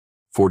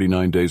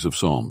49 Days of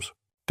Psalms,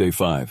 Day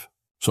 5,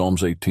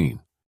 Psalms 18.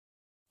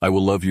 I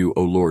will love you,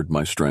 O Lord,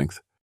 my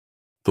strength.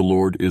 The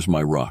Lord is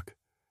my rock,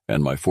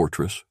 and my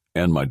fortress,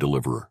 and my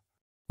deliverer.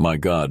 My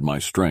God, my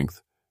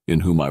strength, in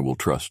whom I will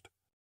trust.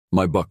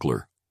 My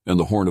buckler, and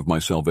the horn of my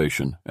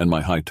salvation, and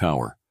my high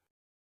tower.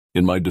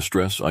 In my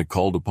distress I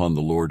called upon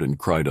the Lord and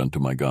cried unto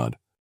my God.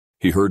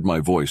 He heard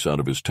my voice out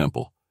of his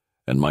temple,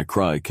 and my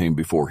cry came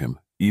before him,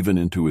 even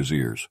into his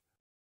ears.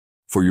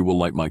 For you will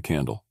light my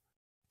candle.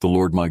 The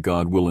Lord my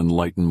God will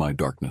enlighten my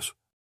darkness.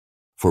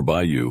 For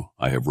by you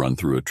I have run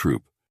through a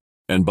troop,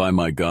 and by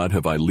my God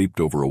have I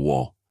leaped over a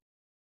wall.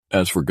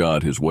 As for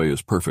God, his way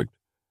is perfect.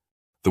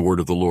 The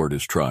word of the Lord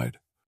is tried.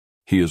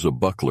 He is a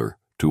buckler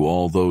to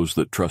all those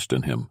that trust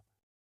in him.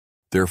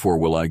 Therefore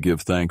will I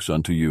give thanks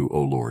unto you,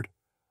 O Lord,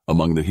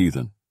 among the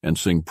heathen, and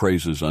sing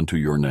praises unto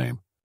your name.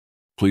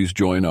 Please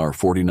join our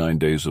 49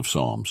 Days of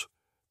Psalms,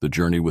 the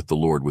journey with the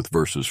Lord with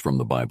verses from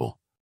the Bible.